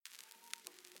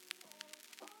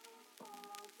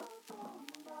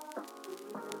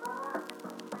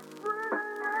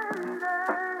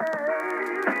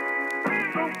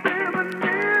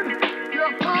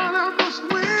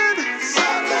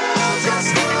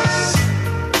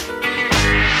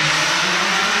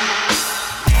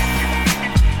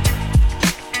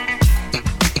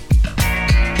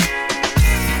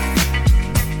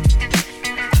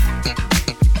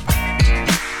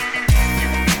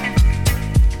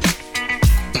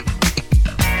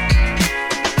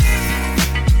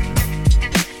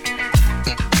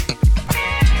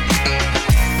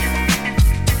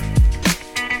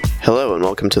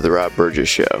to the Rob Burgess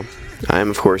Show. I am,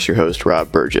 of course, your host,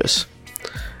 Rob Burgess.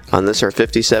 On this, our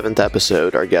 57th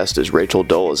episode, our guest is Rachel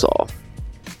Dolezal.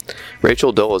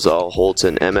 Rachel Dolezal holds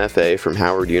an MFA from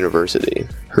Howard University.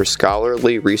 Her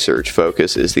scholarly research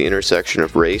focus is the intersection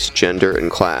of race, gender, and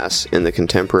class in the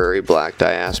contemporary Black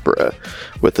diaspora,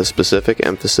 with a specific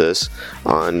emphasis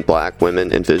on Black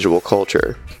women and visual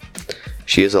culture.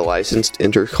 She is a licensed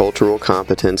intercultural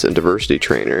competence and diversity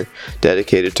trainer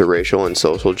dedicated to racial and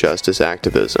social justice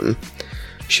activism.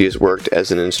 She has worked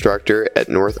as an instructor at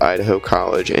North Idaho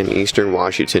College and Eastern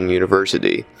Washington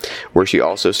University, where she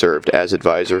also served as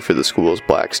advisor for the school's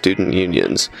Black student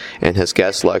unions, and has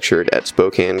guest lectured at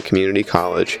Spokane Community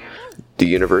College, the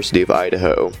University of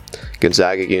Idaho,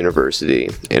 Gonzaga University,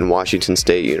 and Washington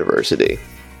State University.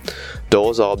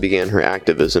 Dolezal began her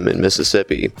activism in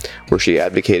Mississippi, where she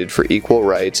advocated for equal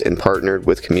rights and partnered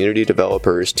with community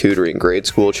developers tutoring grade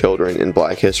school children in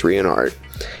Black history and art,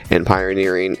 and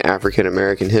pioneering African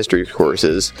American history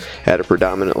courses at a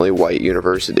predominantly white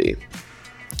university.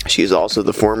 She is also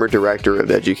the former director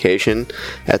of education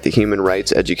at the Human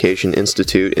Rights Education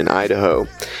Institute in Idaho,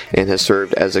 and has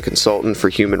served as a consultant for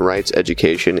human rights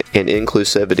education and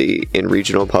inclusivity in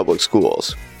regional public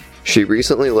schools. She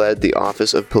recently led the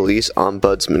Office of Police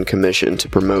Ombudsman Commission to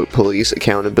promote police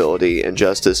accountability and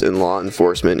justice in law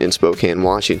enforcement in Spokane,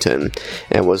 Washington,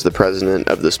 and was the president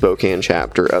of the Spokane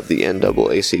chapter of the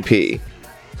NAACP.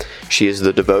 She is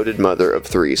the devoted mother of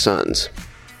 3 sons.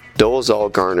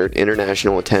 Dolezal garnered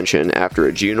international attention after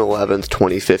a June 11,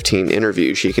 2015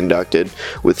 interview she conducted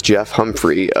with Jeff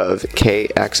Humphrey of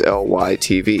KXLY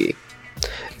TV.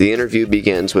 The interview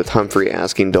begins with Humphrey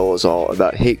asking Dolezal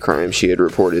about hate crimes she had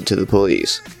reported to the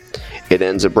police. It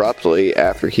ends abruptly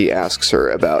after he asks her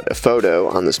about a photo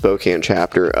on the Spokane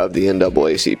chapter of the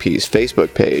NAACP's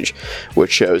Facebook page,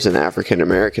 which shows an African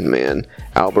American man,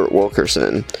 Albert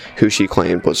Wilkerson, who she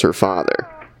claimed was her father.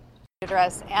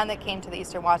 Address and that came to the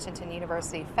Eastern Washington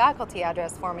University faculty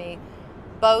address for me,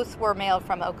 both were mailed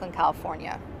from Oakland,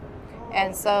 California.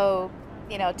 And so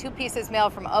 2 pieces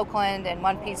mailed from Oakland and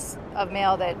 1 piece of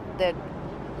mail that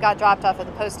got dropped off at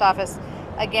the post office.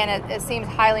 Again, it seems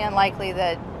highly unlikely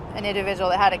that an individual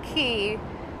that had a key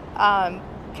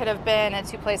could have been at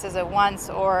 2 places at once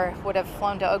or would have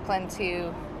flown to Oakland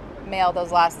to mail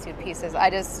those last 2 pieces. I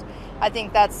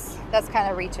think that's kind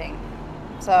of reaching.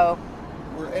 So,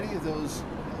 were any of those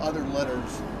other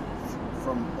letters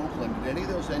from Oakland, did any of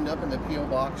those end up in the P.O.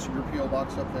 box, your P.O.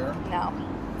 box up there? No.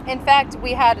 In fact,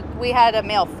 we had a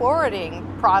mail forwarding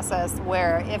process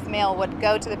where if mail would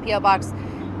go to the P.O. box,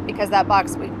 because that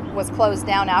box was closed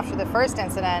down after the first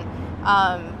incident,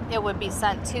 it would be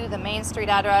sent to the Main Street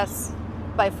address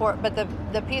but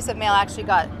the piece of mail actually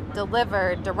got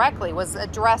delivered directly, was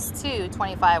addressed to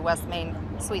 25 West Main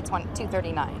Suite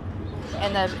 239.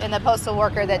 And the postal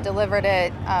worker that delivered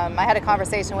it, I had a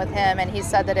conversation with him, and he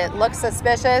said that it looked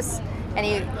suspicious. And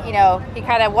he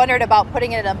kind of wondered about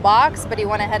putting it in a box, but he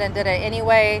went ahead and did it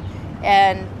anyway,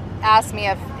 and asked me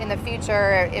if in the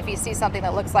future, if he sees something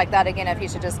that looks like that again, if he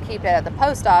should just keep it at the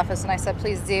post office. And I said,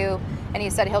 please do. And he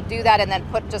said he'll do that and then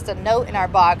put just a note in our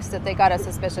box that they got a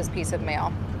suspicious piece of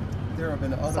mail. There have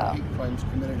been other hate crimes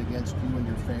committed against you and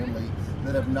your family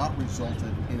that have not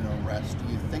resulted in an arrest.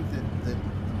 Do you think that the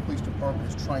police department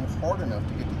is trying hard enough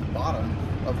to get to the bottom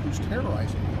of who's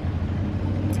terrorizing you?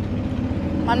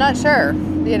 I'm not sure,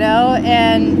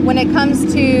 and when it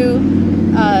comes to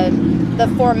the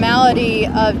formality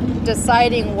of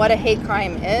deciding what a hate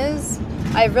crime is,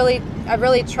 I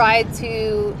really tried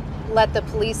to let the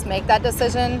police make that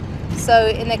decision. So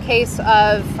in the case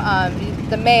of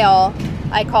the mail,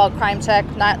 I called Crime Check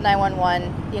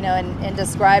 911, and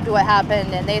described what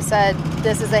happened, and they said,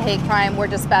 this is a hate crime, we're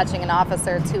dispatching an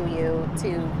officer to you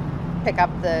to pick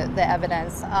up the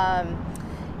evidence.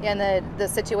 In the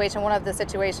situation, one of the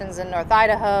situations in North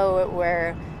Idaho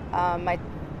where my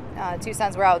 2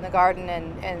 sons were out in the garden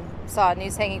and saw a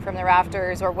noose hanging from the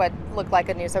rafters, or what looked like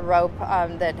a noose of rope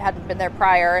that hadn't been there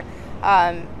prior.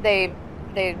 The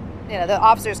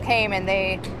officers came and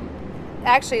they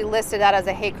actually listed that as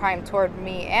a hate crime toward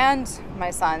me and my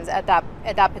sons at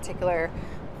that particular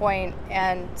point.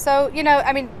 And so,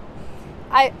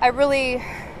 I really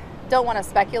don't want to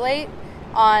speculate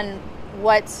on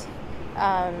what.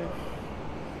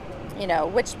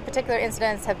 Which particular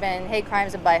incidents have been hate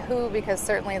crimes and by who, because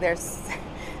certainly there's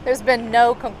been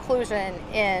no conclusion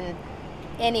in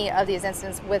any of these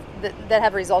incidents that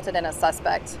have resulted in a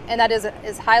suspect, and that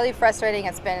is highly frustrating.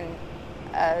 It's been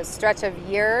a stretch of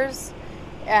years,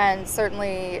 and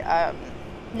certainly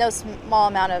no small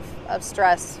amount of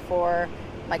stress for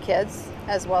my kids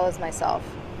as well as myself.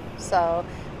 So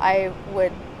I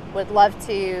would love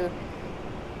to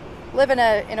live in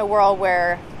a world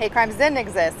where hate crimes didn't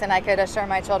exist, and I could assure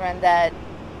my children that,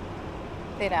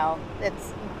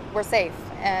 we're safe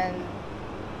and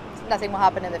nothing will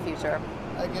happen in the future.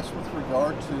 I guess with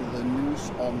regard to the noose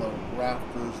on the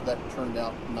rafters, that turned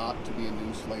out not to be a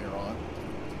noose later on.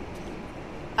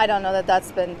 I don't know that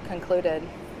that's been concluded.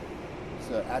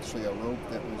 It's actually a rope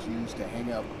that was used to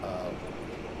hang up a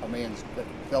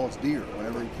fella's deer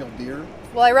whenever he killed deer.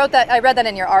 Well, I read that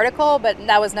in your article, but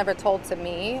that was never told to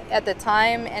me at the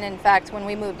time. And in fact, when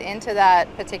we moved into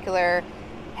that particular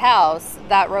house,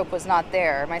 that rope was not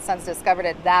there. My sons discovered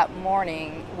it that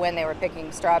morning when they were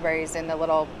picking strawberries in the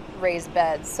little raised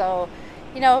beds. So,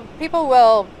 people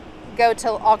will go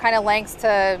to all kind of lengths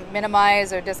to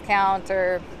minimize or discount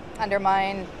or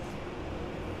undermine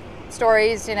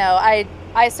stories.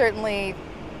 I certainly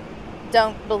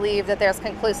don't believe that there's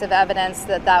conclusive evidence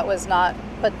that was not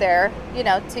put there,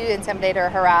 to intimidate or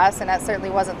harass, and that certainly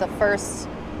wasn't the first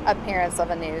appearance of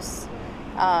a noose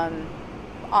at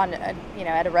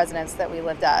a residence that we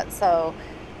lived at. So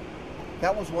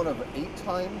that was one of 8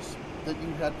 times that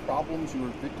you had problems. You were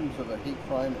victims of a hate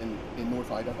crime in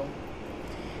North Idaho.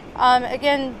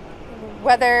 Again,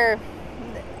 whether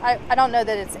I don't know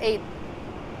that it's 8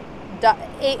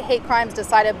 hate crimes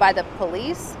decided by the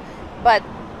police, but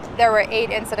there were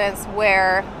 8 incidents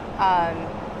where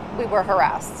we were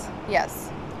harassed. Yes.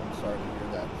 I'm sorry to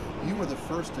hear that. You were the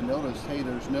first to notice, hey,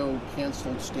 there's no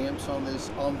canceled stamps on this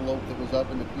envelope that was up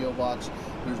in the P.O. box.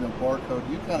 There's no barcode.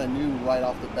 You kind of knew right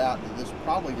off the bat that this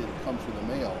probably didn't come through the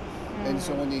mail. Mm-hmm. And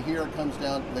so when you hear it comes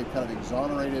down, they've kind of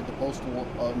exonerated the postal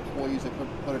employees that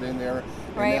put it in there.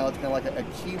 And right. Now it's kind of like a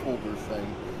key holder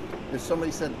thing. If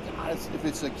somebody said, God, if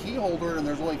it's a key holder and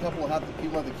there's only a couple of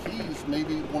people have the keys,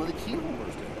 maybe one of the key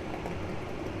holders did it.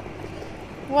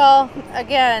 Well,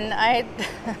 again, I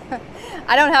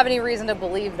don't have any reason to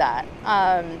believe that.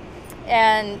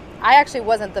 And I actually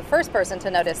wasn't the first person to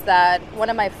notice that. One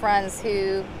of my friends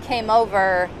who came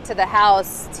over to the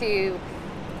house to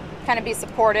kind of be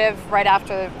supportive right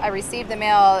after I received the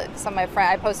mail,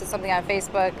 I posted something on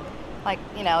Facebook, like,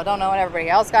 don't know what everybody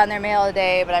else got in their mail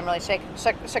today, but I'm really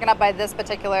shaken up by this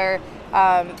particular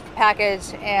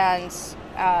package. And some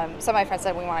of my friends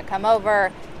said, we want to come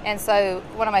over. And so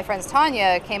one of my friends,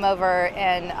 Tanya, came over,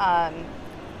 and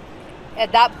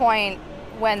at that point,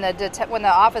 when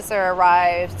the officer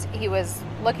arrived, he was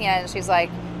looking at it, and she's like,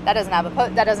 that doesn't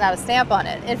have a stamp on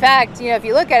it. In fact, if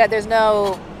you look at it, there's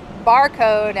no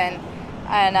barcode, and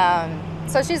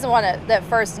so she's the one that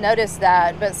first noticed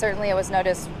that, but certainly it was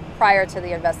noticed prior to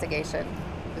the investigation.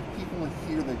 If people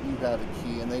hear that you have a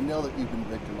key and they know that you've been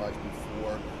victimized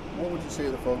before, what would you say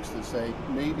to the folks that say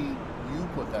maybe you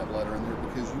put that letter in there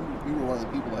because you were one of the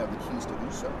people who have the keys to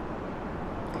do so?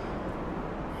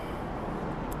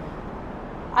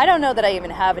 I don't know that I even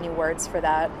have any words for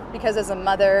that, because as a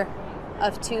mother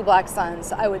of 2 black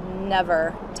sons, I would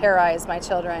never terrorize my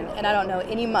children, and I don't know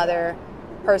any mother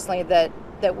personally that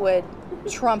would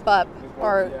trump up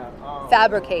or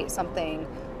fabricate something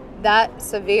that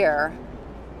severe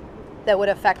that would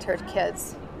affect her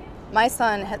kids. My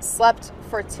son had slept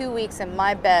for 2 weeks in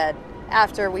my bed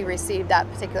after we received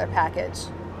that particular package,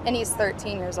 and he's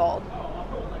 13 years old.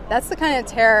 That's the kind of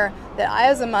terror that I,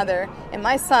 as a mother, and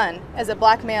my son, as a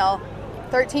black male,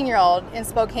 13-year-old in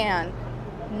Spokane,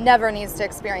 never needs to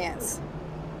experience.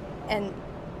 And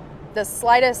the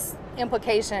slightest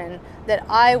implication that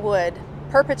I would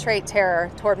perpetrate terror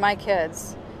toward my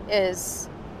kids is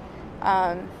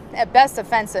at best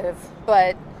offensive,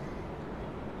 but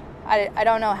I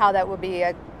don't know how that would be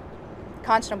a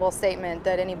conscionable statement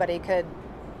that anybody could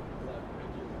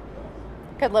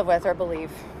live with or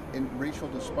believe. And Rachel,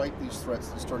 despite these threats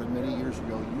that started many years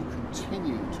ago, you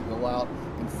continue to go out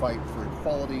and fight for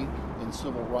equality and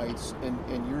civil rights,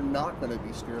 and you're not going to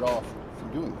be scared off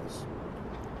from doing this.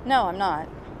 No, I'm not.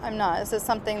 This is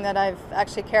something that I've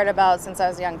actually cared about since I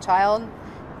was a young child,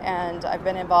 and I've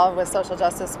been involved with social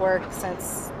justice work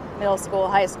since middle school,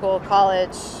 high school,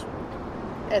 college.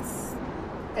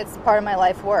 It's part of my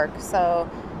life work. So,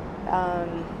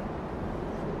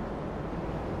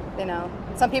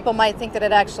 some people might think that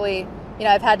it actually,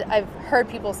 I've heard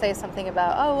people say something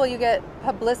about, oh, well, you get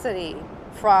publicity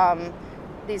from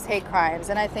these hate crimes,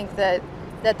 and I think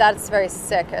that's very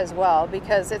sick as well,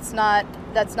 because that's not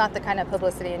the kind of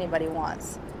publicity anybody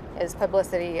wants, is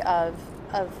publicity of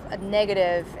a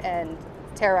negative and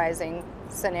terrorizing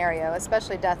scenario,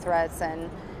 especially death threats and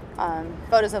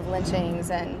photos of lynchings.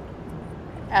 And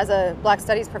as a Black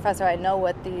Studies professor, I know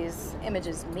what these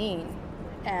images mean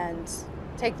and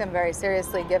take them very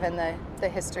seriously given the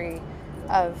history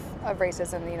of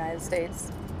racism in the United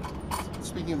States.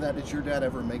 Speaking of that, did your dad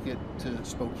ever make it to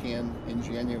Spokane in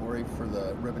January for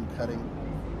the ribbon cutting?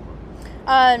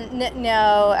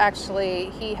 No, actually,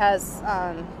 he has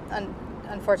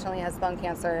unfortunately has bone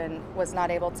cancer and was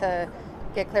not able to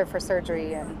get cleared for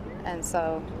surgery, and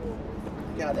so.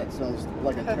 God, that sounds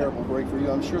like a terrible break for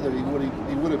you. I'm sure that he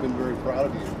would have been very proud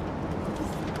of you.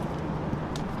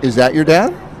 Is that your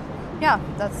dad? Yeah,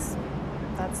 that's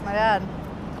my dad.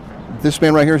 This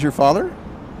man right here is your father?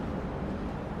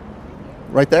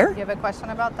 Right there? You have a question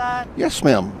about that? Yes,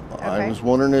 ma'am. Okay. I was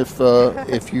wondering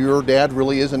if your dad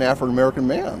really is an African American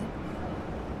man.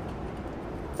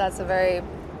 That's a very.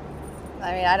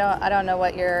 I mean, I don't know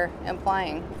what you're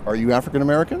implying. Are you African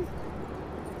American?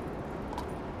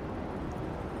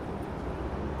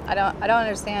 I don't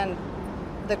understand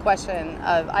the question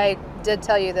of. I did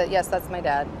tell you that yes, that's my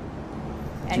dad,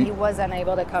 and he was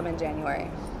unable to come in January.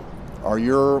 Are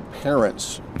your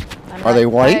parents? Are they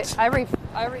white?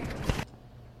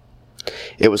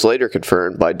 It was later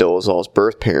confirmed by Dolezal's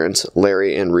birth parents,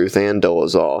 Larry and Ruth Ann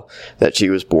Dolezal, that she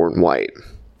was born white.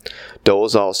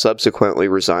 Dolezal subsequently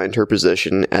resigned her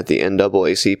position at the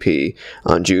NAACP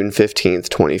on June 15,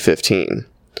 2015.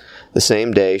 The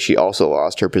same day, she also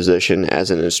lost her position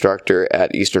as an instructor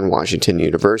at Eastern Washington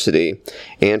University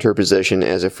and her position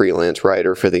as a freelance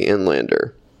writer for The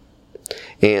Inlander.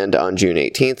 And on June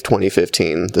 18,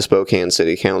 2015, the Spokane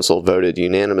City Council voted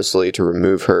unanimously to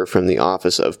remove her from the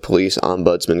Office of Police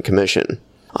Ombudsman Commission.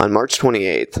 On March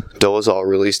 28th, Dolezal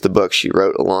released the book she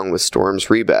wrote along with Storms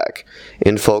Reback,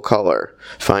 in full color,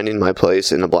 Finding My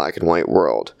Place in a Black and White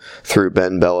World, through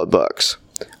Ben Bella Books.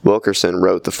 Wilkerson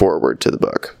wrote the foreword to the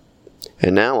book.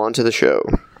 And now on to the show.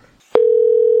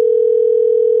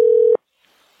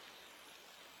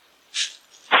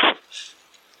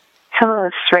 Hello,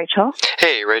 this is Rachel.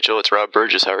 Hey, Rachel, it's Rob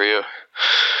Burgess. How are you?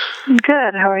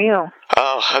 Good, how are you?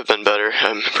 Oh, I've been better.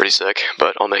 I'm pretty sick,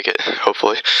 but I'll make it,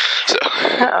 hopefully. So.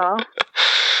 Uh-oh.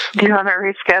 Do you want to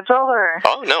reschedule, or?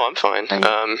 Oh, no, I'm fine.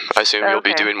 I assume you'll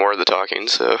be doing more of the talking,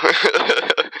 so.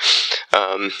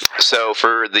 So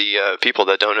for the people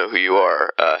that don't know who you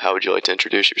are, how would you like to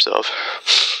introduce yourself?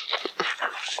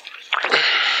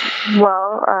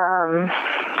 Well,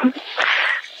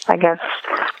 I guess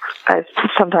I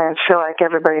sometimes feel like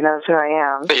everybody knows who I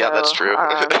am. Yeah, so, that's true.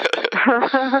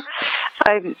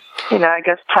 I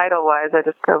guess title-wise, I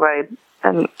just go by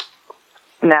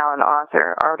now an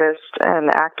author, artist,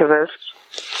 and activist.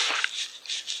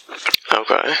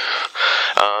 Okay.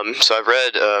 So I've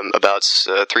read about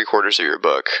 3/4 of your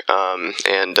book,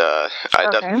 and I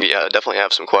definitely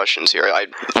have some questions here.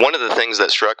 One of the things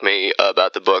that struck me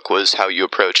about the book was how you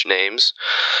approach names.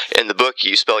 In the book,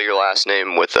 you spell your last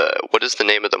name with what is the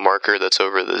name of the marker that's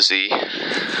over the Z?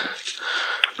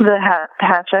 The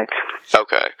Hatchick.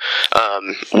 Okay.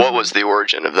 What was the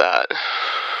origin of that?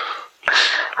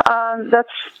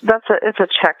 It's a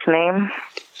Czech name.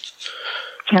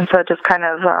 And so it just kind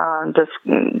of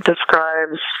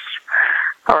describes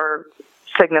or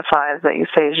signifies that you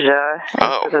say je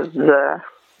instead of the,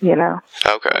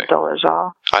 Okay.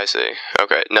 Dolezal. I see.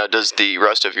 Okay. Now, does the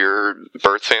rest of your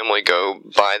birth family go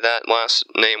by that last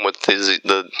name with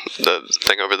the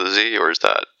thing over the Z, or is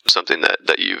that something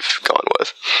that you've gone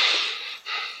with?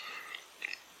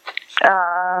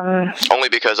 Only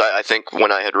because I think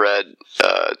when I had read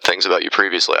things about you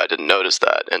previously, I didn't notice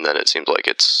that, and then it seems like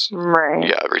it's right.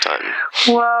 Yeah, every time.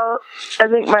 Well, I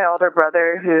think my older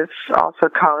brother, who's also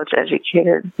college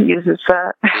educated, uses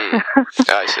that.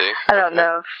 I see. I don't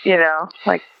know if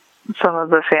like some of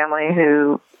the family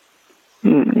who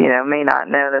may not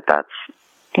know that's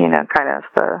kind of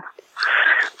the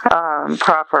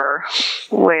proper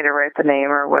way to write the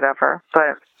name or whatever,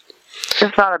 but.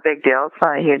 It's not a big deal. It's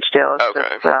not a huge deal. It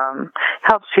just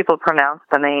helps people pronounce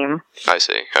the name. I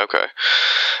see. Okay.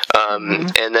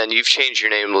 And then you've changed your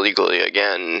name legally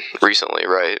again recently,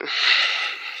 right?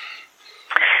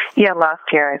 Yeah,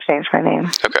 last year I changed my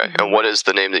name. Okay. And what is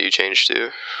the name that you changed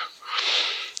to?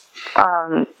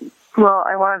 Well,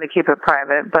 I wanted to keep it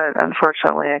private, but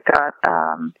unfortunately it got,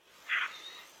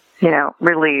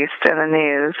 released in the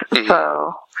news. Mm-hmm.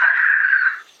 So...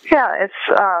 Yeah, it's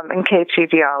Nkechi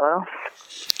Diallo.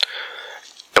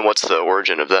 And what's the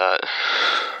origin of that?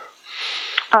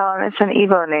 It's an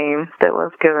Igbo name that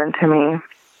was given to me.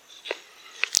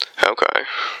 Okay.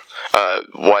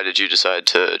 Why did you decide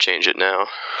to change it now?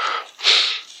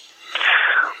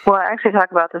 Well, I actually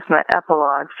talk about this in the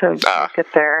epilogue, so we'll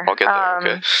get there. I'll get there,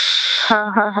 okay.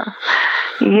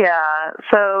 Yeah,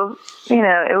 so,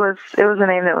 it was a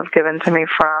name that was given to me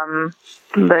from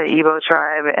the Igbo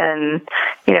tribe, and,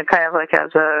 kind of like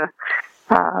as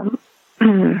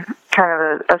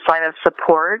kind of a sign of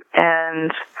support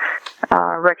and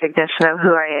recognition of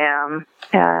who I am.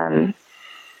 And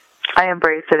I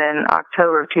embraced it in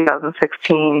October of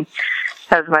 2016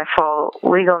 as my full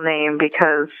legal name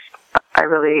because I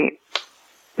really,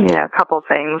 a couple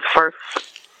things. First,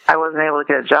 I wasn't able to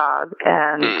get a job,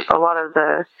 and a lot of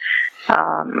the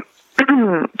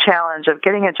challenge of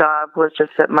getting a job was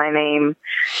just that my name,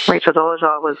 Rachel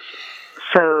Dolezal, was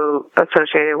so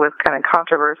associated with kind of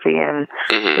controversy and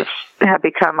just had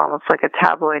become almost like a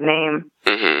tabloid name.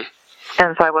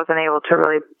 And so I wasn't able to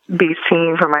really be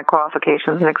seen for my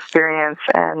qualifications and experience,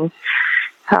 and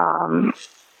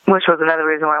which was another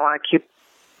reason why I want to keep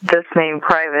this name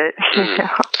private.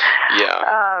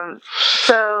 Yeah.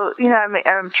 So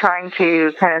I'm trying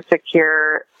to kind of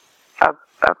secure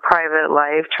a private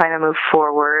life, trying to move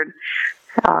forward,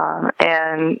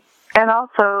 and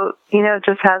also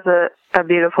just has a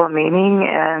beautiful meaning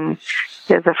and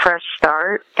is a fresh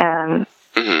start and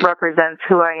represents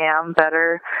who I am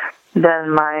better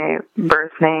than my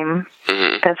birth name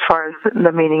as far as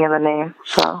the meaning of the name.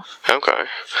 So okay.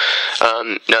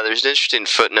 Now there's an interesting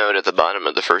footnote at the bottom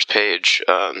of the first page,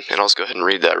 and I'll just go ahead and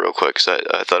read that real quick because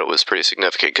I thought it was pretty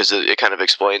significant because it kind of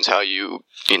explains how you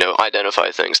identify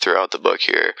things throughout the book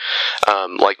here.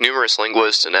 Like numerous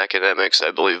linguists and academics,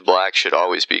 I believe black should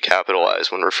always be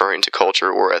capitalized when referring to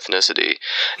culture or ethnicity.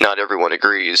 Not everyone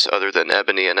agrees. Other than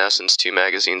Ebony and Essence, two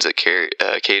magazines that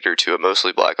cater to a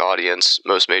mostly black audience,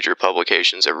 most major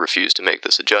publications have refused to make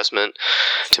this adjustment.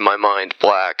 To my mind,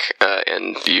 black,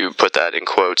 and you put that in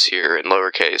quotes here in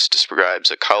lowercase,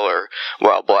 describes a color,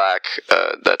 while black,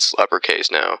 that's uppercase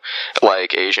now,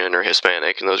 like Asian or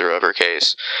Hispanic, and those are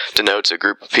uppercase, denotes a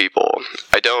group of people.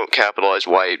 I don't capitalize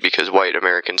white because white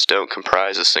Americans don't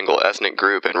comprise a single ethnic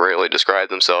group and rarely describe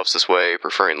themselves this way,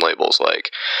 preferring labels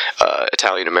like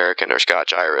Italian American or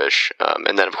Scotch Irish.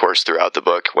 And then, of course, throughout the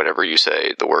book, whenever you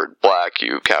say the word black,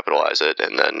 you capitalize it,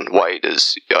 and then white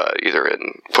is either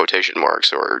in quotation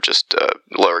marks or just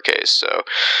lowercase. So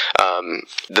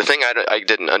the thing I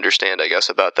didn't understand, I guess,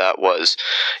 about that was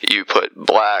you put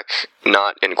black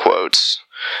not in quotes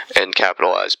and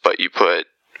capitalized, but you put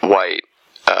white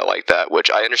like that,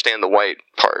 which I understand the white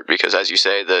part because, as you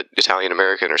say, the Italian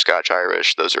American or Scotch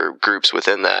Irish, those are groups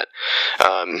within that.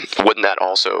 Wouldn't that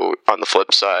also, on the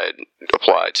flip side,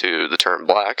 apply to the term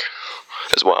black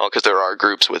as well? Because there are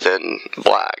groups within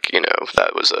black,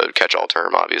 that was a catch-all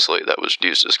term, obviously, that was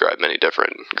used to describe many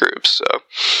different groups. So.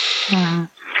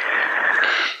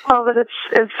 Well, but it's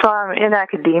in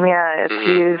academia, it's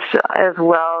used as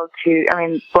well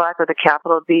black with a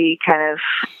capital B kind of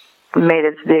made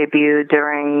its debut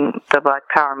during the Black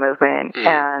Power movement,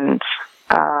 and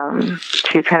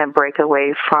to kind of break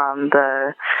away from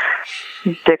the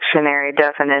dictionary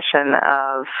definition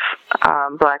of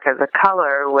black as a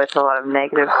color with a lot of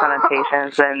negative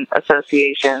connotations and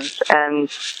associations. And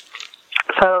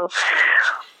so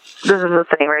this is the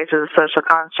thing, race is a social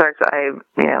construct.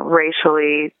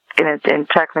 Racially, in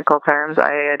technical terms,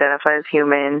 I identify as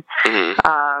human,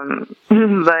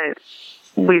 but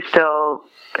we still,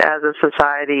 as a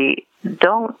society,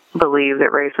 don't believe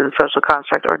that race is a social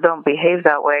construct or don't behave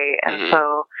that way. And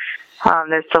so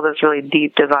there's still this really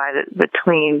deep divide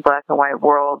between black and white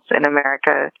worlds in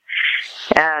America.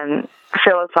 And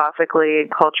philosophically,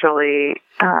 culturally,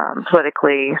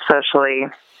 politically, socially,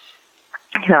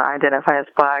 I identify as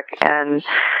black. And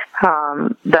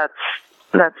that's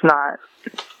not,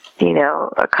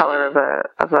 a color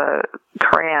of a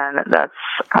crayon. That's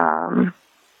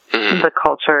the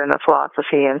culture and the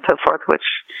philosophy and so forth, which,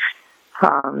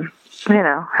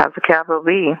 has a capital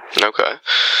B. Okay.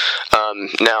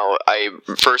 Now, I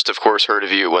first, of course, heard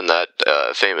of you when that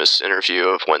famous interview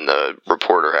of when the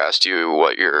reporter asked you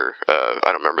what your, I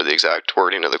don't remember the exact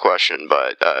wording of the question,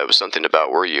 but it was something about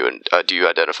do you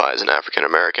identify as an African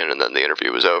American, and then the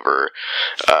interview was over.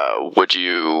 Would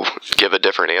you give a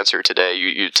different answer today?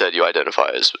 You said you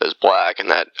identify as black,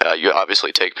 and that you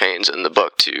obviously take pains in the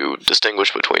book to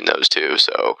distinguish between those two,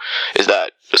 so is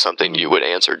that something you would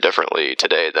answer differently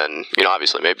today than,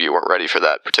 obviously maybe you weren't ready for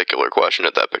that particular question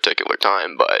at that particular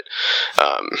time, but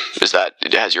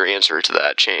has your answer to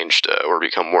that changed or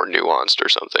become more nuanced or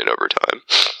something over time?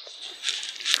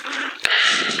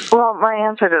 Well, my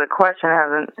answer to the question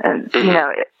hasn't,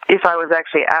 if I was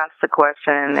actually asked the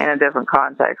question in a different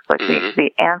context,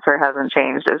 the answer hasn't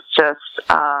changed. It's just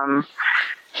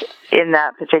in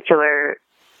that particular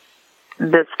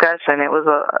discussion, it was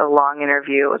a long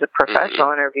interview. It was a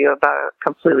professional interview about a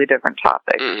completely different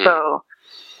topic. So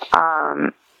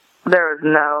there was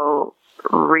no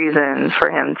reason for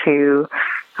him to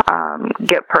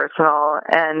get personal,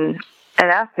 and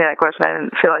asked me that question, I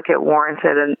didn't feel like it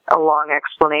warranted a long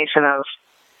explanation of,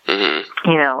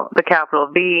 you know, the capital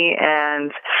B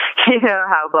and, you know,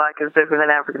 how black is different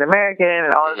than African American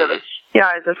and all this other. You know,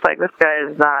 I was just like, this guy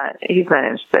is not, he's not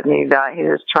interested in me. He's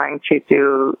just trying to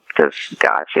do this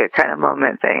gotcha kind of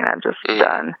moment thing. I'm just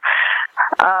done.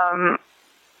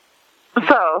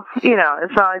 So, you know,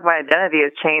 it's not like my identity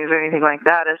has changed or anything like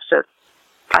that. It's just,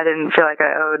 I didn't feel like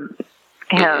I owed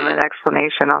him an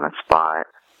explanation on the spot.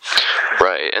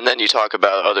 Right, and then you talk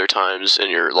about other times in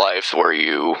your life where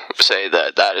you say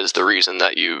that that is the reason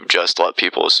that you just let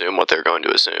people assume what they're going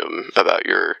to assume about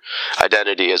your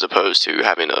identity as opposed to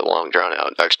having a long,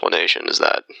 drawn-out explanation. Is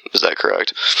that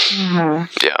correct? Yeah.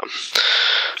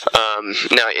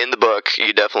 Now, in the book,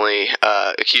 you definitely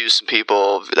accuse some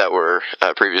people that were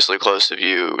previously close to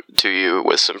you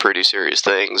with some pretty serious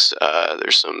things.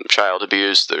 There's some child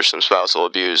abuse, there's some spousal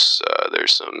abuse,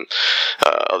 there's some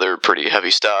other pretty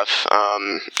heavy stuff.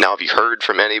 Now, have you heard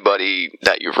from anybody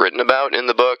that you've written about in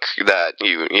the book that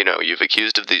you've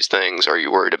accused of these things? Are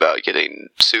you worried about getting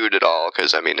sued at all?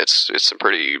 Because, I mean, it's some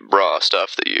pretty raw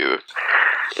stuff that you...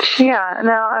 Yeah,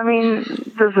 no, I mean,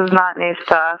 this is not new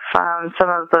stuff. Some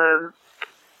of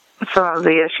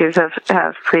the issues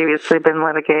have previously been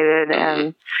litigated,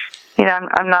 and, you know,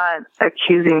 I'm not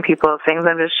accusing people of things.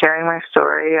 I'm just sharing my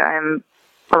story. I'm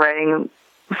writing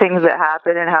things that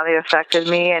happened and how they affected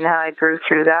me and how I grew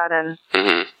through that and,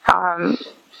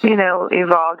 you know,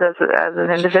 evolved as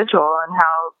an individual and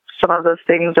how some of those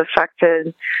things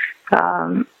affected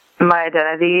my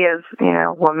identity as, you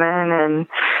know, woman and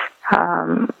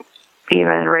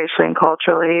even racially and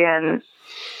culturally and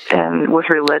with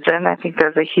religion. I think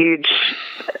there's a huge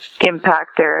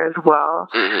impact there as well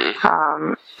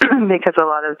because a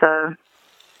lot of the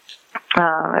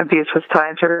abuse was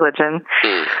tied to religion.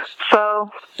 So,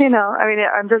 you know, I mean,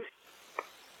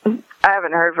 I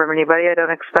haven't heard from anybody. I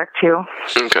don't expect to.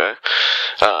 Okay.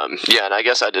 Yeah, and I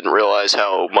guess I didn't realize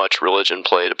how much religion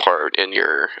played a part in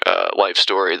your life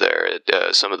story there.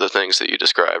 Some of the things that you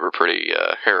describe are pretty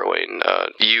harrowing.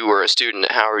 You were a student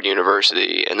at Howard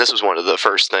University, and this was one of the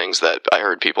first things that I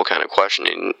heard people kind of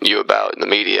questioning you about in the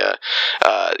media,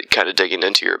 kind of digging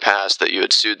into your past, that you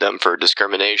had sued them for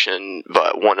discrimination,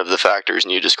 but one of the factors,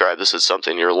 and you described this as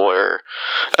something your lawyer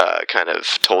kind of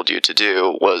told you to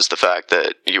do, was the fact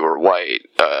that you were white.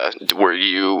 Were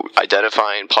you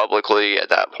identifying publicly at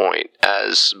that point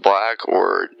as black,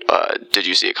 or did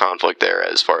you see a conflict there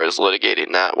as far as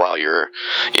litigating that while you're,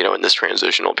 you know, in this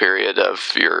transitional period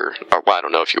of your, or, well, I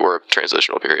don't know if you were a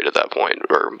transitional period at that point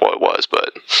or what it was,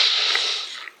 but...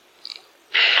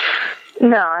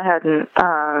 No, I hadn't.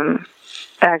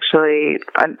 Actually,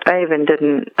 I even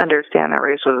didn't understand that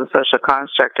race was a social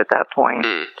construct at that point.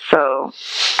 So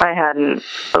I hadn't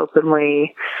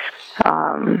openly,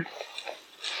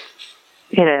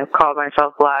 you know, called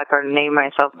myself black or named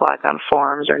myself black on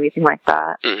forums or anything like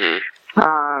that.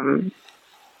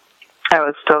 I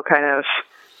was still kind of,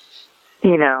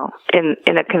 you know,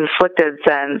 in a conflicted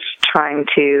sense, trying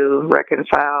to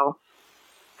reconcile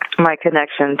my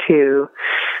connection to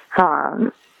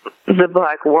the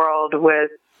black world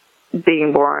with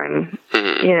being born,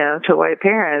 you know, to white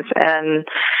parents. And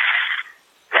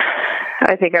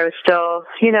I think I was still,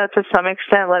 you know, to some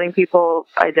extent letting people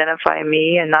identify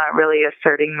me and not really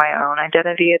asserting my own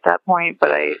identity at that point.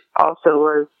 But I also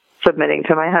was submitting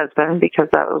to my husband because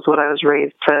that was what I was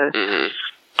raised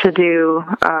to do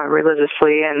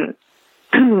religiously. And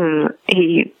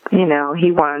he, you know,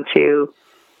 he wanted to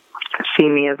see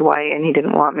me as white, and he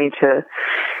didn't want me to,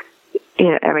 you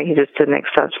know, I mean, he just didn't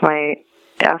accept my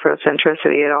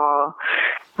Afrocentricity at all.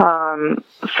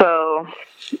 So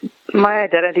my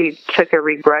identity took a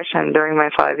regression during my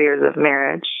 5 years of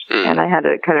marriage, and I had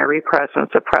to kind of repress and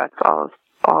suppress all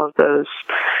of those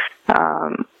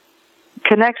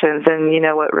connections. And, you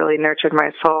know, what really nurtured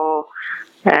my soul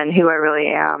and who I really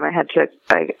am,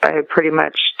 I pretty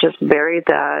much just buried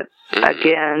that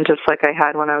again, just like I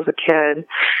had when I was a kid,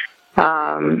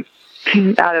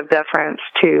 out of deference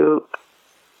to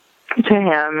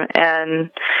him. And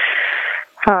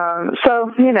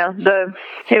so, you know,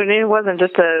 it wasn't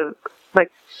just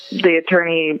like the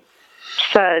attorney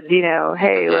said, you know,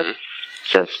 hey, let's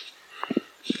just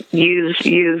use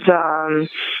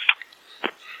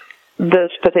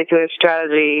this particular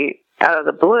strategy out of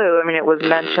the blue. I mean, it was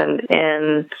mentioned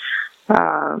in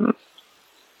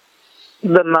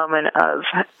the moment of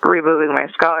removing my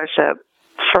scholarship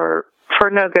for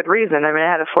no good reason. I mean,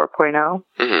 I had a 4.0,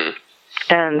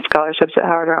 and scholarships at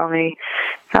Howard are only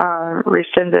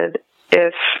rescinded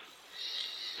if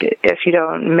if you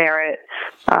don't merit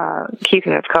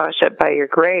keeping the scholarship by your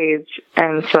grades.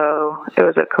 And so it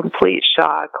was a complete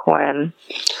shock when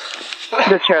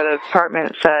the chair of the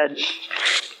department said,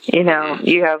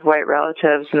 you have white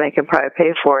relatives and they can probably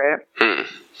pay for it.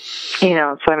 So,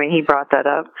 he brought that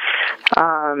up.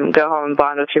 Go home and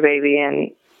bond with your baby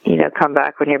and, come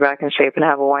back when you're back in shape and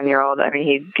have a 1-year-old.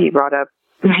 He brought up,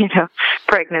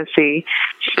 pregnancy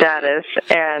status,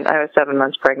 and I was 7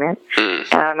 months pregnant,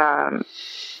 and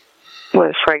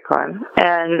with Franklin.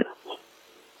 And,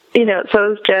 so it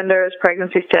was gender, it was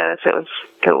pregnancy status, it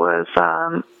was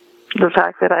the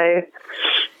fact that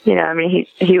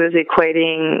he was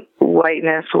equating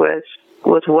whiteness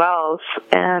with wealth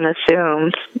and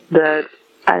assumed that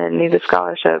I didn't need a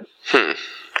scholarship.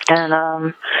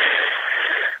 And,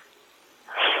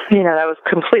 that was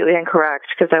completely incorrect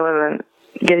because I wasn't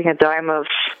getting a dime of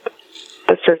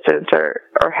assistance or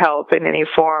help in any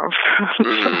form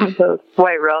from those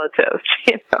white relatives,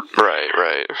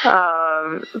 Right.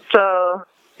 So,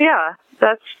 yeah,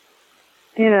 that's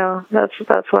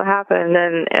what happened.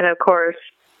 And of course,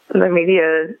 the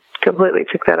media completely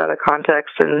took that out of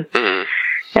context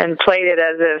and played it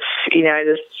as if, I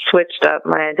just switched up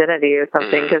my identity or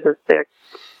something, because it's the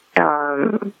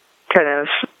kind of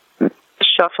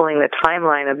shuffling the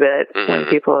timeline a bit when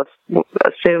people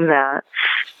assume that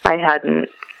I hadn't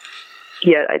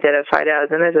yet identified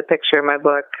as. And there's a picture in my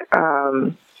book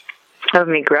of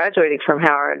me graduating from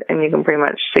Howard, and you can pretty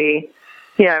much see,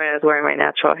 I was wearing my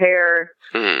natural hair,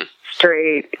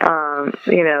 straight,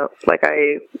 like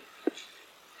I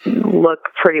look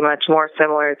pretty much more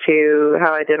similar to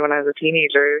how I did when I was a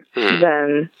teenager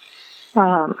than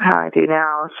how I do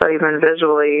now. So even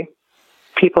visually,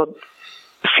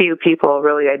 few people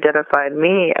really identified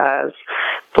me as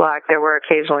Black. There were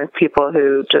occasionally people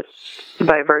who just,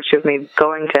 by virtue of me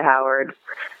going to Howard,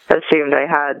 assumed I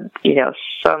had,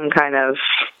 some kind of,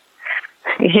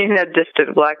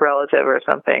 distant Black relative or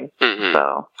something.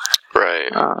 So,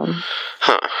 right.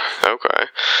 Okay.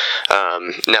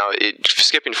 Now,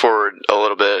 skipping forward a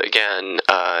little bit again,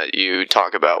 you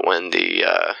talk about when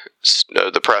the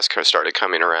press started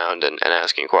coming around and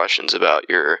asking questions about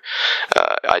your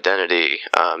identity.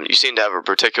 You seem to have a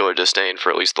particular disdain for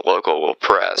at least the local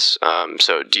press.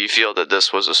 So do you feel that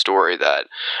this was a story that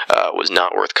was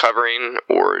not worth covering,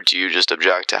 or do you just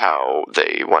object to how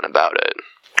they went about it?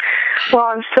 Well,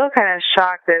 I'm still kind of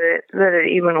shocked that it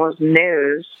even was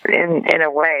news in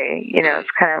a way. It's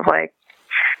kind of like,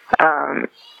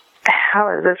 how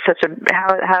is this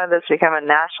how did this become a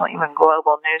national, even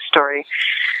global news story?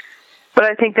 But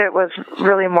I think there was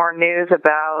really more news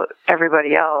about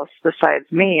everybody else besides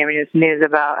me. It's news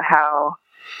about how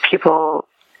people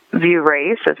view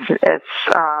race. It's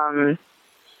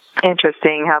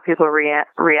interesting how people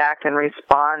react and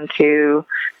respond to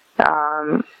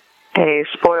a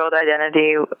spoiled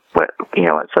identity, what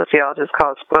sociologists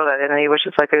call a spoiled identity, which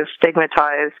is like a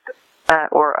stigmatized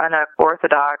or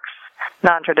unorthodox,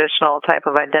 non-traditional type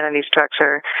of identity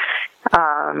structure.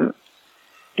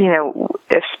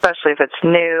 Especially if it's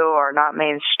new or not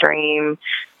mainstream,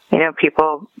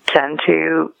 people tend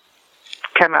to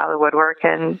come out of the woodwork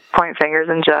and point fingers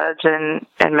and judge and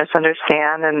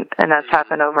misunderstand, and that's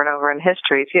happened over and over in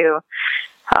history too.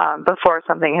 Before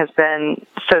something has been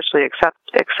socially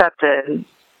accepted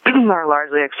or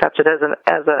largely accepted as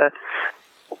a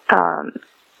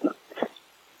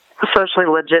socially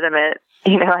legitimate,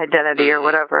 identity or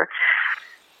whatever.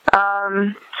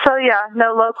 So yeah,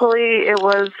 no, locally it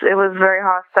was very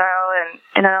hostile,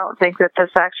 and I don't think that this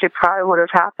actually probably would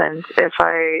have happened if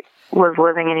I was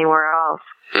living anywhere else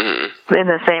in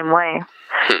the same way.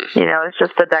 It's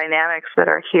just the dynamics that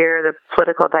are here, the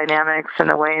political dynamics, and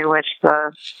the way in which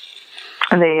the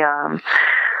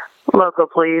local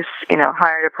police,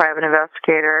 hired a private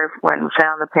investigator, went and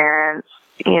found the parents,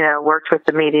 worked with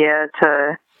the media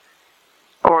to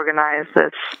organize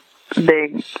this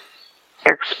big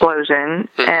explosion,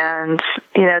 and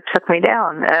took me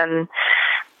down. And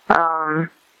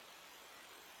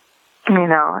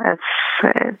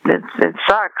it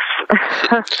sucks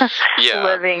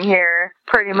living here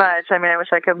pretty much. I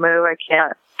wish I could move. I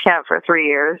can't for 3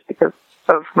 years because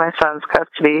of my son's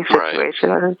custody situation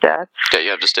with his dad. Yeah,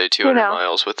 you have to stay 200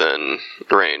 miles within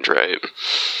range, right?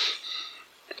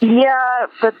 Yeah,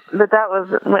 but that was,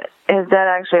 his dad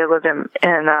actually lived in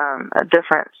a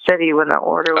different city when the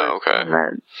order was in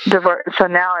the divorce. So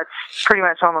now it's pretty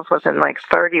much almost within like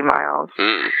 30 miles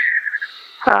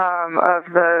of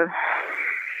the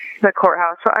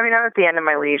courthouse. So I'm at the end of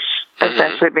my leash,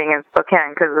 essentially being in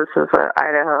Spokane, because this is an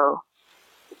Idaho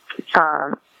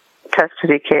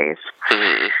custody case.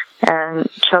 and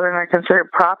children are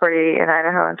considered property in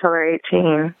Idaho until they're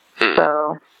 18.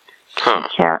 So you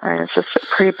can't. I mean, it's just a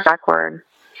pretty backward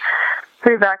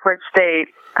state.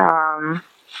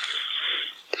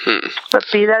 But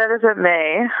be that as it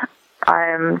may,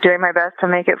 I'm doing my best to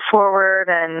make it forward,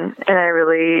 and I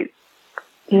really,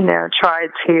 try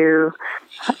to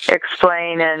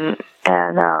explain and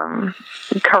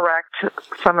correct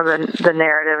some of the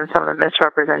narrative and some of the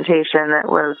misrepresentation that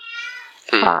was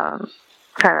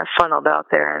kind of funneled out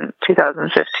there in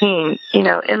 2015.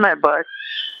 In my book,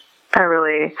 I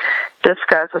really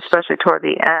discuss, especially toward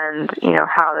the end,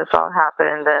 how this all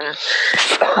happened, and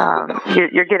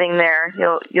you're getting there.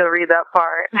 You'll read that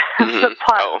part. The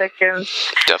plot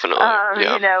thickens. Definitely.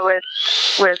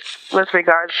 With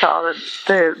regards to all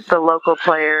the local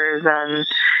players and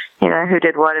who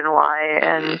did what and why,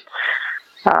 and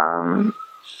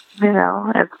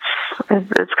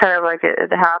it's kind of like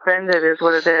it happened. It is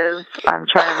what it is. I'm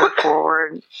trying to move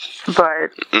forward,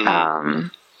 but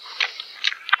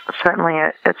certainly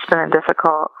it's been a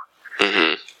difficult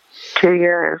 2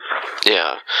 years.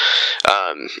 Yeah.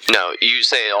 Now, you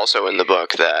say also in the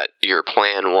book that your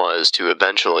plan was to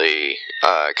eventually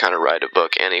kind of write a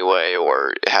book anyway,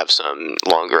 or have some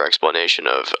longer explanation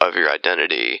of your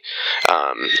identity.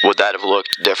 Would that have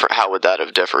looked different? How would that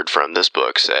have differed from this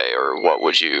book, say, or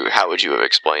how would you have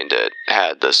explained it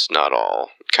had this not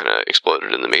all kind of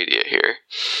exploded in the media here?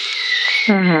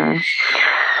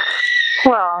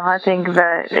 Well, I think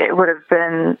that it would have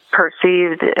been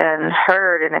perceived and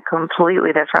heard in a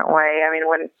completely different way. I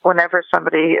mean, whenever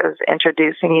somebody is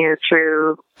introducing you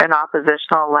through an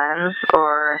oppositional lens,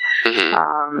 or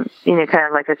kind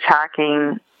of like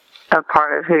attacking a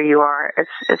part of who you are,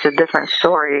 it's a different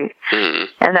story,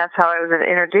 and that's how I was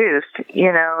introduced. I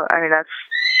mean,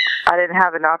 I didn't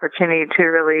have an opportunity to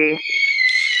really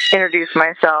introduce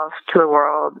myself to the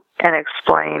world and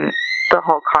explain the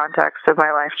whole context of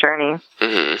my life journey.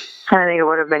 I think it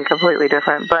would have been completely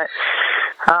different. But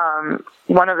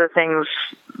one of the things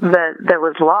that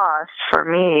was lost for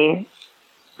me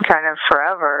kind of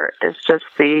forever is just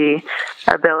the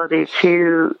ability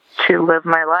to live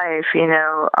my life,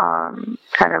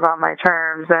 kind of on my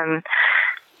terms. And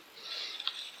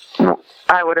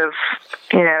I would have,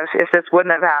 if this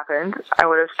wouldn't have happened, I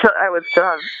would still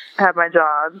have had my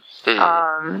job.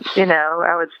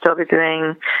 I would still be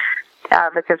doing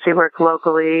advocacy work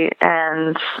locally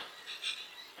and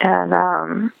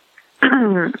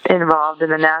involved in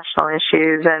the national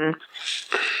issues, and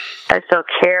I still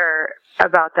care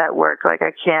about that work. Like,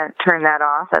 I can't turn that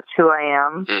off. That's who I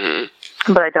am.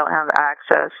 But I don't have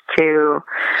access to.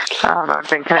 I've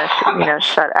been kind of,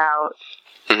 shut out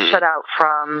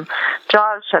from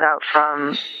jobs, shut out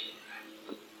from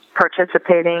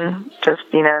participating, just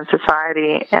in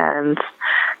society and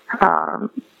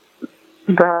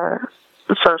the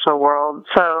social world.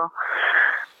 So,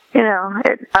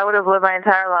 I would have lived my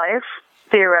entire life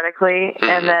theoretically,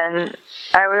 and then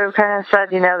I would have kind of said,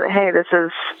 that, hey, this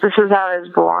is how I was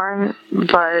born,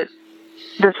 but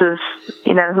this is,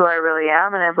 who I really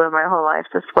am, and I've lived my whole life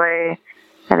this way,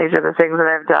 and these are the things that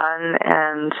I've done,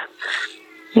 and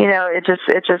it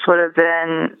just would have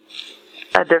been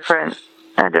a different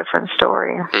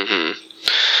story.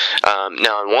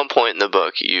 Now, at one point in the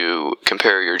book, you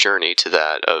compare your journey to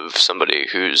that of somebody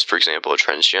who's, for example, a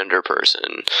transgender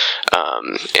person.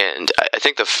 And I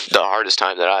think the hardest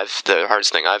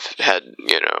thing I've had,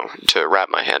 to wrap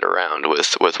my head around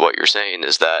with what you're saying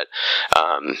is that,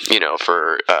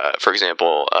 for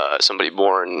example, somebody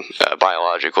born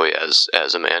biologically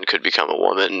as a man could become a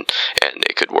woman, and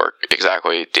it could work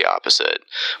exactly the opposite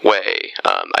way.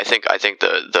 I think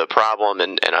the problem,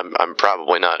 and I'm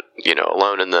probably not,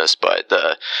 alone in this, but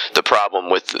the problem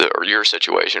with your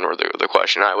situation, or the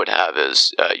question I would have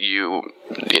is, you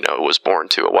was born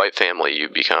to a white family, you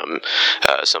become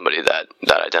somebody that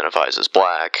identifies as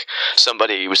black.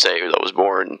 Somebody would say that was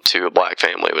born to a black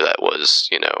family that was,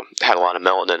 had a lot of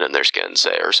melanin in their skin,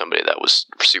 say, or somebody that was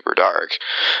super dark.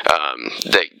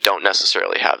 They don't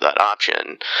necessarily have that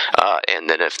option. And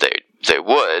then if they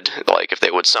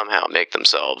would somehow make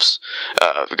themselves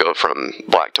go from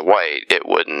black to white,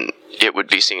 it would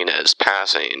be seen as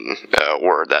passing,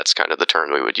 or that's kind of the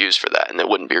term we would use for that, and it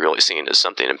wouldn't be really seen as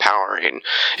something empowering.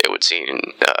 It would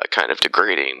seem kind of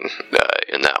degrading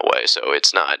in that way. So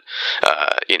it's not,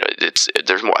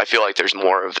 there's more. I feel like there's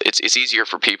more of it's easier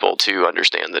for people to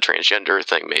understand the transgender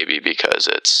thing, maybe because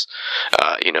it's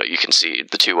you can see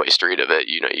the two-way street of it.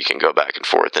 You can go back and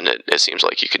forth, and it seems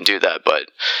like you can do that.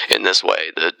 But in this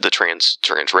way, the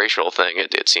transracial thing,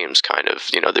 it seems kind of,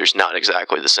 there's not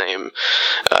exactly the same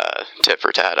tit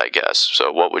for tat, I guess.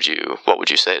 So what would you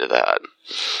say to that?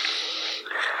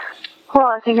 Well,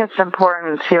 I think it's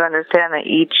important to understand that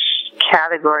each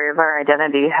category of our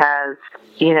identity has,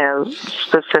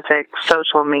 specific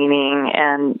social meaning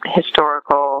and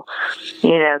historical,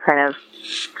 kind of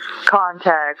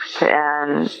context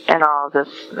and all this,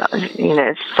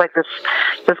 it's like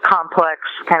this complex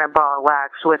kind of ball of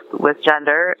wax with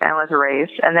gender and with race,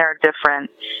 and there are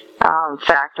different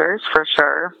factors for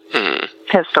sure,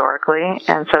 historically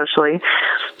and socially,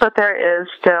 but there is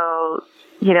still,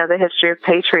 the history of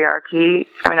patriarchy.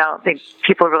 I mean, I don't think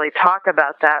people really talk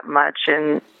about that much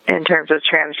in terms of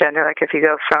transgender. Like, if you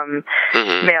go from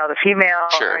male to female,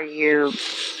 sure. Are you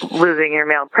losing your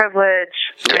male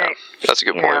privilege? Yeah, that's a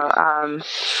good point.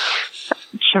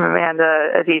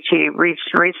 Chimamanda Adichie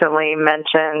recently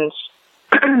mentioned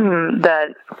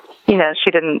that,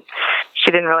 she didn't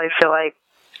really feel like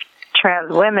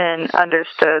trans women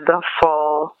understood the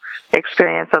full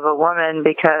experience of a woman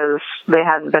because they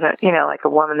hadn't been, like a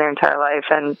woman their entire life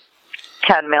and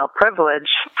had male privilege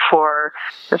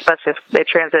especially if they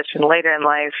transitioned later in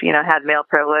life, had male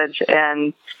privilege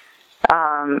and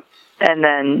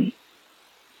then,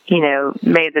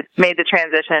 made the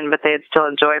transition, but they had still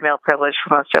enjoyed male privilege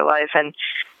for most of their life. And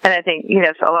I think,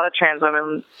 so a lot of trans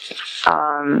women,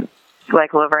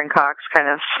 like Laverne Cox, kind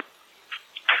of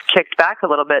kicked back a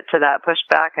little bit to that, pushed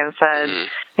back and said,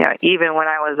 even when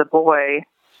I was a boy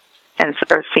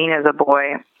or seen as a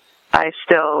boy, I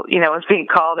still, was being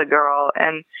called a girl.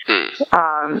 And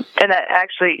that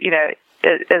actually,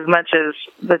 as much as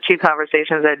the two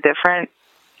conversations are different,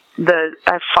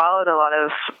 I've followed a lot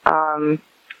of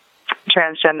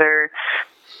transgender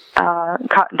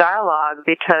dialogue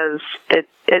because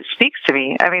it speaks to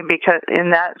me. I mean, because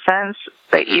in that sense,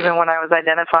 like, even when I was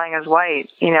identifying as white,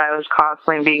 I was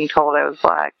constantly being told I was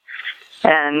black.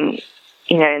 And,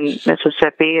 in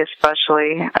Mississippi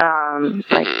especially,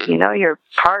 like, you're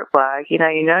part black,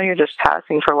 you're just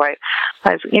passing for white.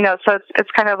 So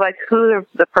it's kind of like who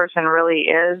the person really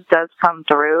is does come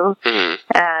through.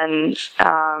 And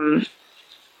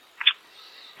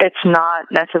it's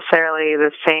not necessarily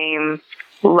the same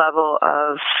level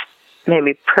of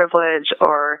maybe privilege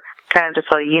or kind of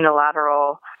just a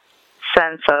unilateral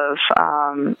sense of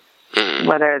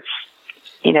whether it's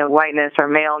whiteness or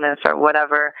maleness or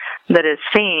whatever that is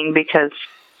seen because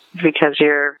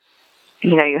you're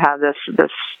you have this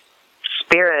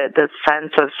spirit, this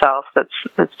sense of self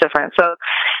that's different. So,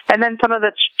 and then some of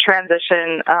the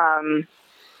transition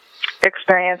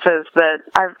experiences that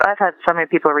I've had so many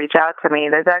people reach out to me.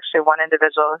 There's actually one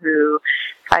individual who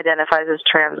identifies as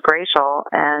transracial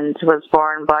and was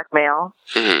born black male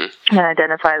and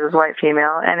identifies as white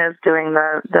female and is doing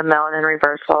the melanin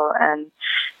reversal and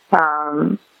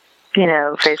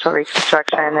facial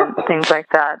reconstruction and things like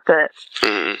that.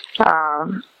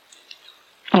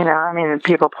 I mean,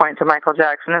 people point to Michael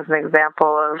Jackson as an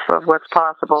example of what's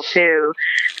possible too.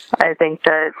 I think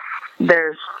that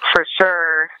there's for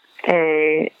sure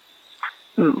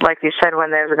like you said, when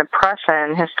there's an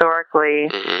oppression historically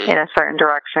in a certain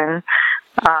direction,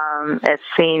 it's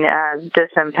seen as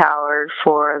disempowered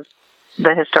for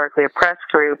the historically oppressed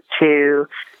group to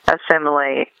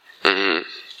assimilate,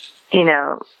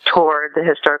 toward the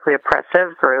historically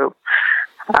oppressive group.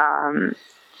 And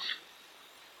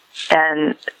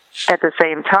at the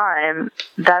same time,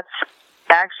 that's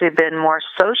actually been more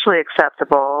socially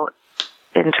acceptable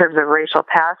in terms of racial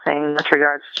passing with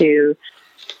regards to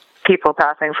people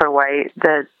passing for white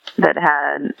that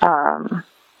had,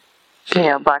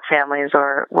 black families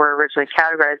or were originally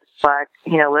categorized as black,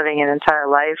 living an entire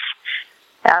life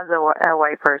as a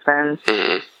white person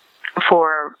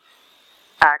for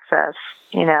access,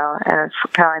 and it's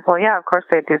kind of like, well, yeah, of course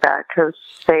they do that because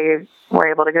they were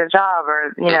able to get a job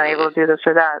or, able to do this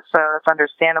or that. So it's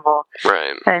understandable.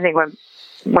 Right. And I think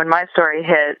when my story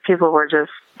hit, people were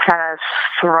just kind of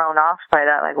thrown off by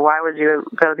that. Like, why would you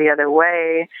go the other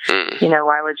way?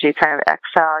 Why would you kind of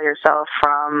exile yourself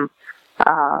from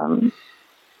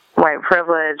white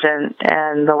privilege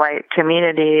and the white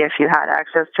community if you had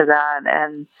access to that?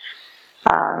 And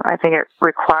I think it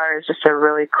requires just a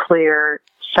really clear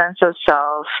sense of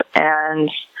self and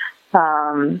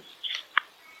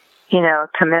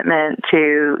commitment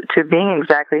to being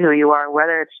exactly who you are,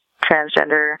 whether it's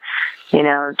transgender,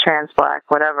 trans, black,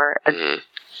 whatever.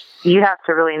 You have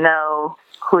to really know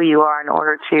who you are in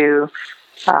order to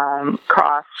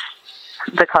cross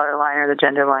the color line or the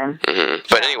gender line.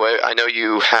 But anyway, I know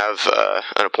you have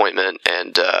an appointment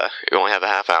and you only have a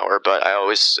half hour, but I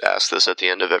always ask this at the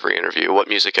end of every interview. What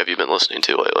music have you been listening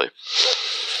to lately?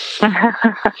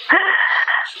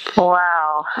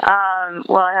 Wow.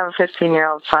 Well, I have a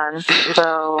 15-year-old son,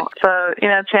 so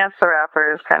Chance the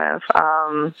Rapper is kind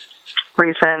of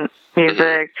recent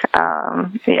music.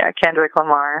 Kendrick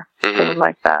Lamar, things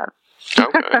like that.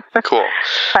 Okay, cool.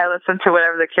 I listen to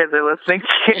whatever the kids are listening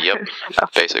to. Yep, so.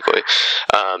 Basically.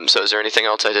 So is there anything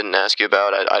else I didn't ask you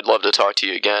about? I'd love to talk to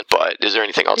you again, but is there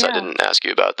anything else I didn't ask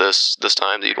you about this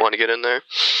time that you'd want to get in there?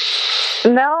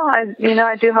 No, I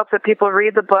do hope that people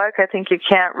read the book. I think you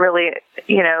can't really,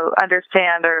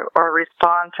 understand or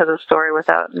respond to the story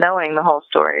without knowing the whole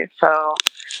story. So,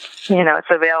 it's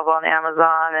available on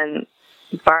Amazon and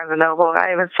Barnes & Noble.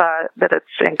 I even saw that it's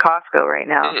in Costco right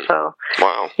now. So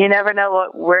wow. You never know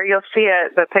where you'll see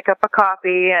it, but pick up a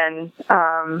copy and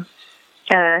I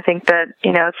think that,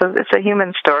 it's a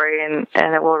human story and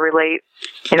it will relate,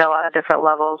 a lot of different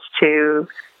levels to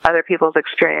other people's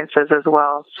experiences as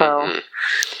well. So,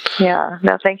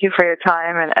 thank you for your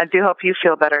time, and I do hope you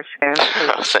feel better soon.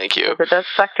 Thank you. It does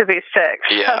suck to be sick.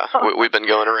 Yeah, we've been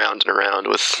going around and around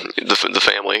with the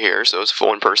family here, so if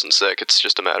one person's sick, it's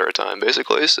just a matter of time,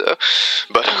 basically. So,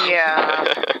 but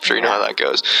I'm sure you know how that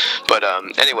goes. But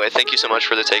anyway, thank you so much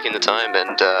for taking the time,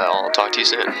 and I'll talk to you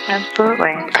soon.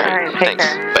 Absolutely. All right, take thanks.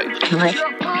 care. Bye.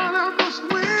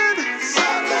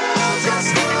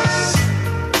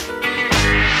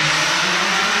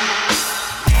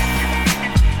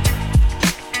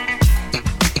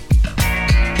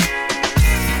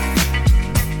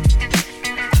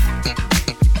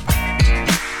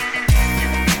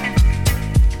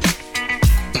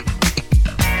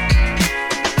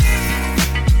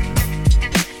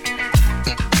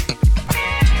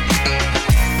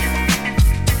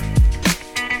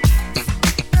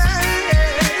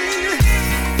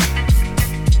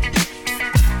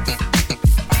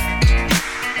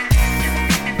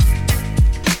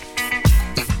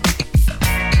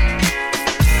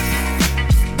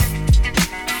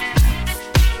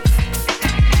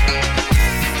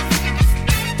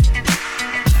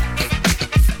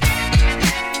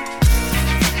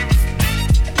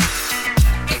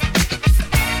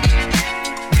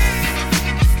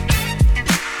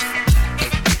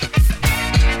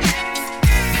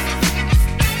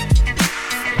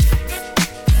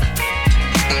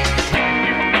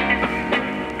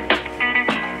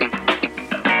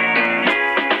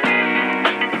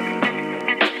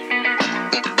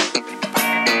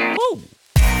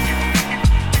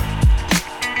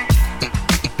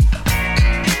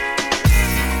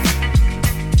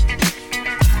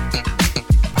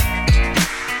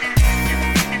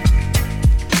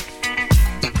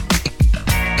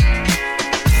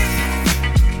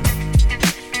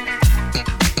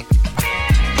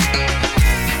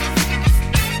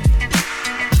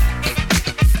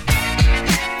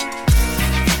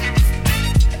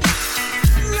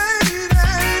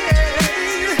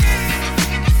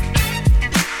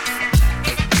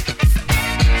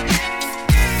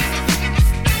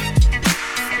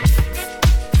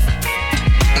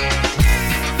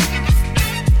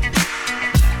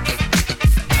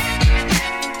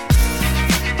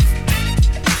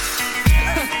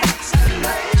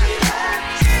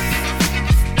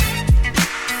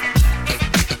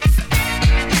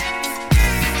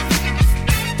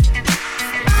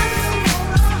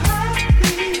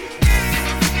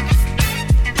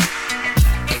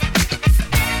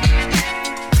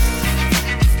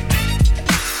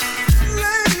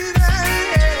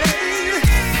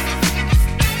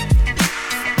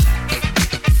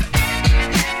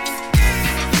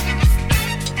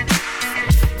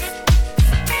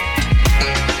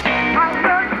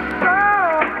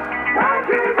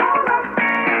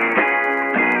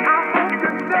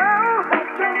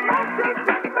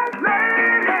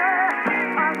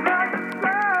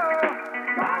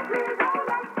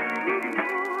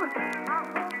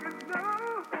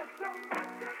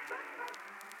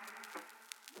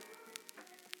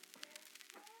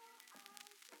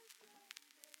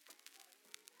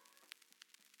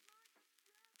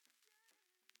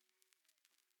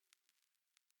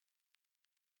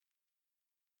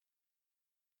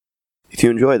 If you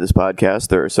enjoy this podcast,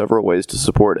 there are several ways to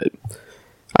support it.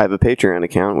 I have a Patreon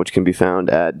account, which can be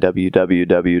found at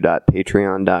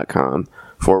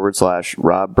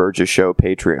www.patreon.com/Rob Burgess Show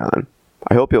Patreon.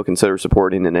 I hope you'll consider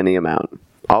supporting in any amount.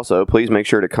 Also, please make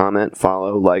sure to comment,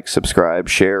 follow, like, subscribe,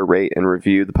 share, rate, and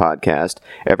review the podcast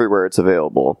everywhere it's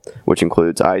available, which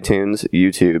includes iTunes,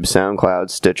 YouTube, SoundCloud,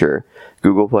 Stitcher,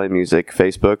 Google Play Music,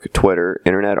 Facebook, Twitter,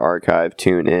 Internet Archive,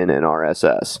 TuneIn, and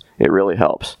RSS. It really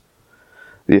helps.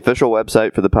 The official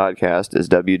website for the podcast is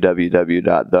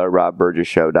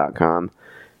www.therobburgesshow.com.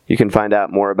 You can find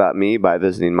out more about me by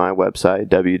visiting my website,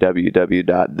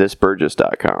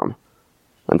 www.thisburgess.com.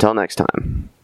 Until next time.